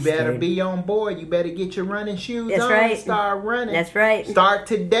is, You better dude. be on board. You better get your running shoes That's on. right. Start running. That's right. Start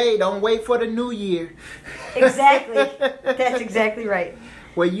today. Don't wait for the new year. Exactly. That's exactly right.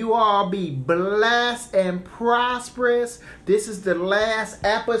 Well, you all be blessed and prosperous. This is the last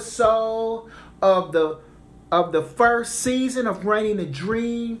episode of the first season of Running the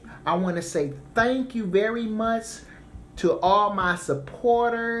Dream. I want to say thank you very much to all my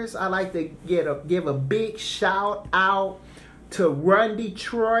supporters. I like to give a big shout out to Run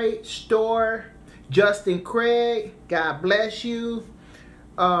Detroit store, Justin Craig. God bless you.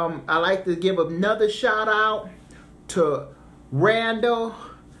 I like to give another shout out to Randall,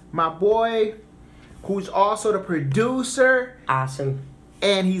 my boy, who's also the producer, Awesome.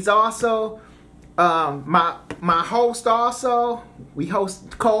 and he's also my host. Also, we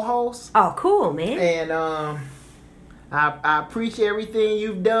co-host. Oh, cool, man. And I appreciate everything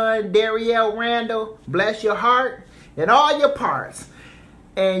you've done, Darielle Randall. Bless your heart and all your parts.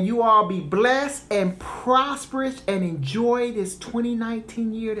 And you all be blessed and prosperous and enjoy this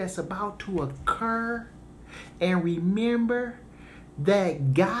 2019 year that's about to occur. And remember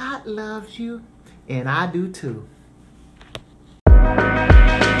that God loves you, and I do too.